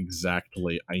what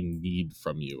exactly I need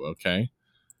from you. Okay.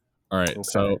 All right. Okay.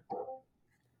 So.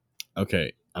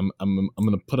 Okay. I'm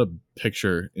gonna put a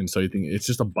picture in so you think it's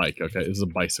just a bike. Okay. This is a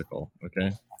bicycle.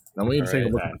 Okay. Now I want you to take a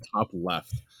Alright. look at the top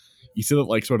left. You see that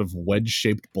like sort of wedge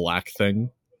shaped black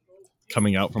thing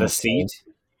coming out from The a seat.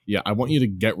 pole? Yeah, I want you to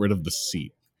get rid of the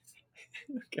seat.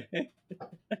 Okay.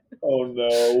 Oh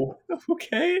no!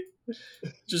 Okay.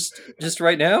 Just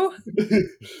right now.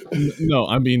 No,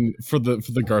 I mean for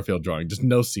the Garfield drawing, just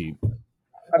no seat.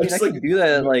 I mean, I It's can like- do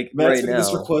that like Matt's right making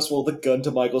this now. request while the gun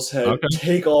to Michael's head. Okay.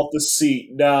 Take off the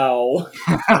seat now.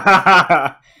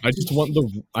 I just want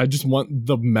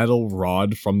the metal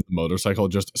rod from the motorcycle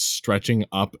just stretching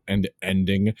up and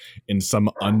ending in some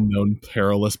unknown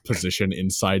perilous position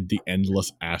inside the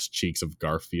endless ass cheeks of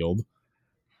Garfield.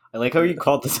 I like how you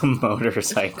called this a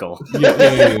motorcycle. Yeah.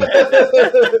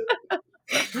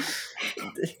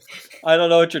 I don't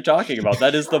know what you're talking about.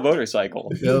 That is the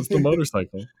motorcycle. Yeah, that's the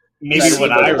motorcycle. Maybe That's when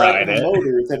what I The lack ride of a it.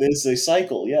 motor, that is a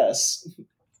cycle. Yes.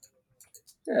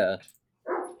 Yeah.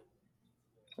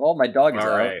 Well, my dog is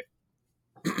All out. right.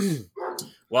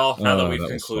 Well, now that Oh, we've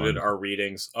that was concluded fun. our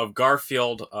readings of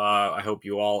Garfield, I hope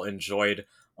you all enjoyed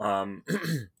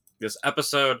this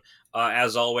episode.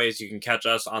 As always, you can catch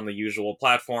us on the usual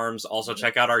platforms. Also,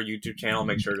 check out our YouTube channel.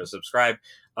 Make sure to subscribe,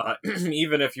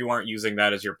 even if you aren't using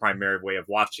that as your primary way of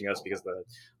watching us, because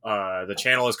the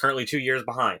channel is currently 2 years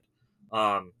behind.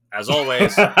 As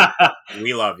always,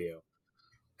 we love you.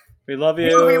 We love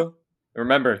We love you. you.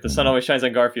 Remember, the sun always shines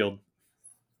on Garfield.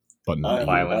 But I not have you.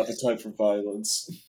 an Violence. appetite for violence.